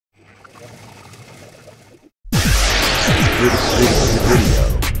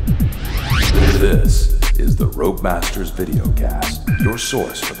This is the Rope Masters Videocast, your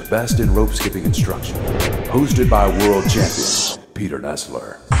source for the best in rope skipping instruction. Hosted by world champion Peter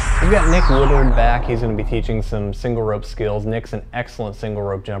Nessler. We've got Nick Woodward back. He's going to be teaching some single rope skills. Nick's an excellent single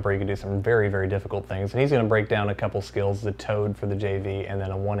rope jumper. He can do some very, very difficult things. And he's going to break down a couple skills, the toad for the JV and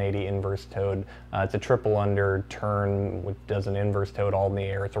then a 180 inverse toad. It's a triple under turn, which does an inverse toad all in the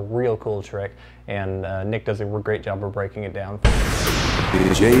air. It's a real cool trick. And Nick does a great job of breaking it down.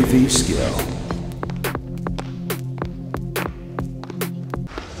 The JV skill.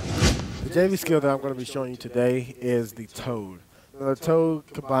 The JV skill that I'm going to be showing you today is the toad. The toad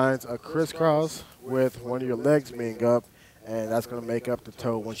combines a crisscross with one of your legs being up, and that's going to make up the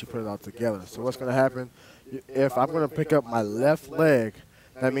toad once you put it all together. So what's going to happen, if I'm going to pick up my left leg,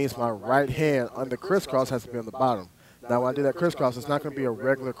 that means my right hand on the crisscross has to be on the bottom. Now when I do that crisscross, it's not going to be a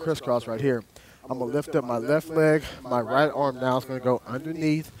regular crisscross right here. I'm going to lift up my left leg, my right arm now is going to go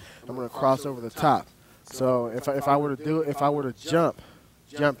underneath, I'm going to cross over the top. So if I were to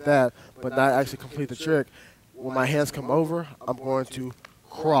jump that, but not actually complete the trick, when my hands come over, I'm going to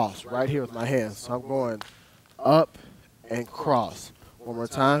cross right here with my hands. So I'm going up and cross. One more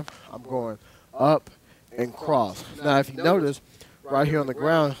time, I'm going up and cross. Now if you notice, right here on the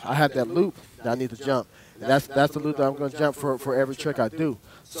ground, I have that loop that I need to jump. And that's the loop that I'm going to jump for every trick I do.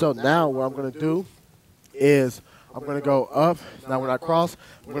 So now what I'm going to do is I'm going to go up. Now when I cross,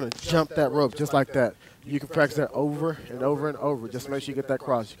 I'm going to jump that rope just like that. You can practice that over and over and over. Just make sure you get that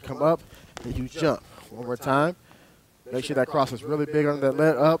cross. You come up and you jump. One more time. Make sure that cross is really big on that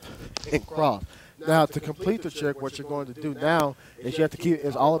leg, up and cross. Now to complete the trick, what you're going to do now is you have to keep,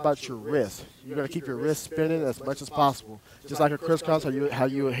 it's all about your wrist. You're going to keep your wrist spinning as much as possible. Just like a crisscross, how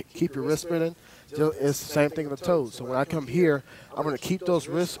you keep your wrist spinning, it's the same thing in the toes. So when I come here, I'm going to keep those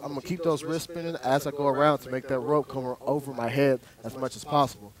wrists spinning as I go around to make that rope come over my head as much as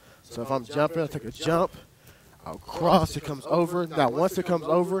possible. So if I'm jumping, I take a jump, I'll cross, it comes over. Now once it comes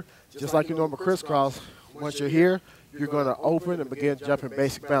over, just like your normal crisscross, once you're here, you're going to open and begin jumping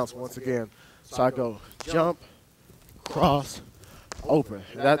basic bounce once again. So I go jump, cross, open.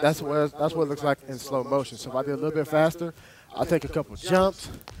 That's what it looks like in slow motion. So if I do a little bit faster, I'll take a couple jumps,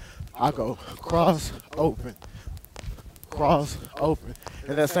 I'll go cross, open, cross, open.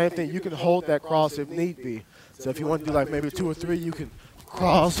 And that same thing, you can hold that cross if need be. So if you want to do like maybe 2 or 3, you can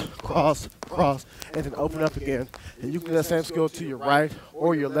cross, cross, cross, and then open up again. And you can do that same skill to your right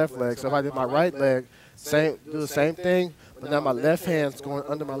or your left leg. So if I did my right leg, do the same thing, but now my left hand's going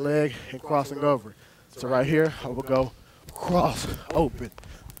under my leg and crossing over. So right here, I will go cross, open,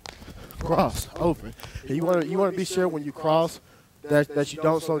 cross, open. And you want to be sure when you cross that you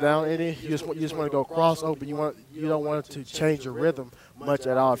don't slow down any. You just want to go cross, open. You don't want it to change your rhythm much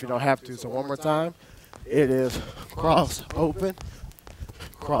at all if you don't have to. So one more time, it is cross, open,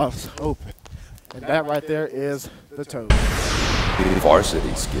 cross, open. And that right there is the toad.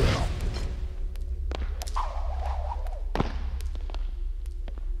 Varsity skill.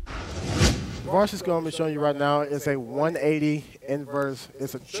 The varsity skill I'm going to show you right now is a 180 inverse.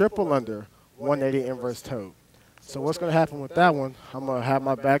 It's a triple under 180 inverse toad. So what's going to happen with that one, I'm going to have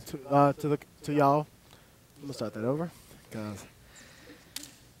my back to y'all. I'm going to start that over. Guys.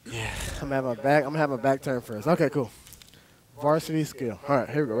 Yeah, I'm going to have my back turned first. Okay, cool. Varsity skill. All right,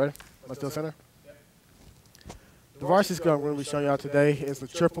 here we go. Ready? Am I still center? The varsity skill I'm going to be showing y'all today is the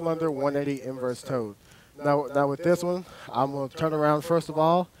triple under 180 inverse toad. Now with this one, I'm going to turn around first of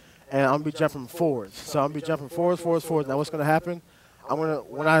all, and I'm going to be jumping forwards. So I'm going to be jumping forwards. Now what's going to happen?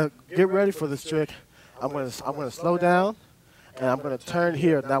 When I get ready for this trick, I'm going to slow down, and I'm going to turn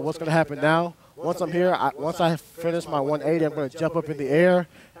here. Now what's going to happen now? Once I'm here, once I finish my 180, I'm going to jump up in the air,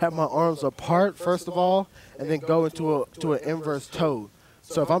 have my arms apart first of all, and then go into an inverse toad.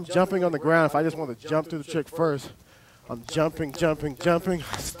 So if I'm jumping on the ground, if I just want to jump through the trick first, I'm jumping,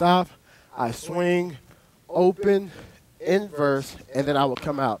 I stop, I swing, open, inverse, and then I will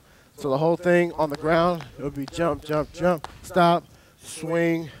come out. So the whole thing on the ground, it would be jump, jump, jump, stop,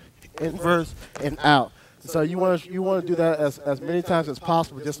 swing, inverse, and out. So you want to do that as many times as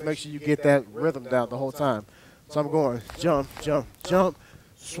possible, just to make sure you get that rhythm down the whole time. So I'm going jump, jump, jump,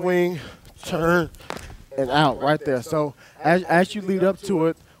 swing, turn, and out right there. So as you lead up to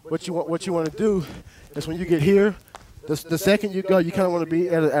it, what you want to do is when you get here, the second you go, you kind of want to be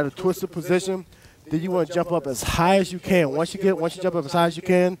at a twisted position. Then you want to jump up as high as you can. Once you jump up as high as you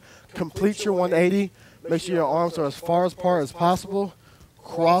can, complete your 180. Make sure your arms are as far apart as possible.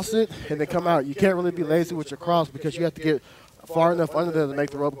 Cross it and then come out. You can't really be lazy with your cross because you have to get far enough under there to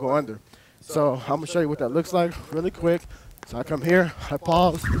make the rope go under. So I'm going to show you what that looks like really quick. So I come here, I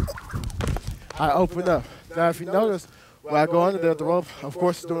pause, I open up. Now if you notice, when I go under there, the rope, of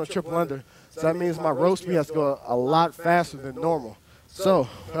course, is doing a triple under. So that means my rope speed has to go a lot faster than normal. So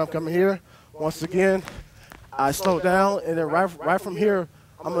when I'm coming here, once again, I slow down, and then right from here,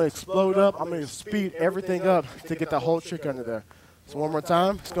 I'm going to explode up. I'm going to speed everything up to get that whole trick under there. So one more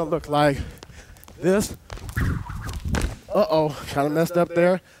time, it's going to look like this. Uh-oh, kind of messed up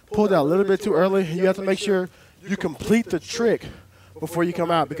there. Pulled out a little bit too early. You have to make sure you complete the trick before you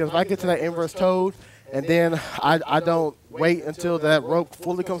come out, because if I get to that inverse toad and then I don't wait until that rope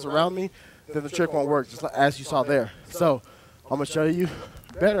fully comes around me, then the trick won't work, just like as you saw there. So I'm going to show you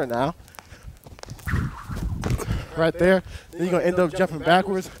better now. Right there, then you're going to end up jumping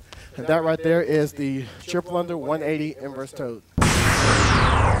backwards, and that right there is the triple under 180 inverse toad.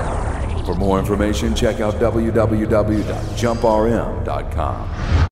 For more information, check out www.jumprm.com.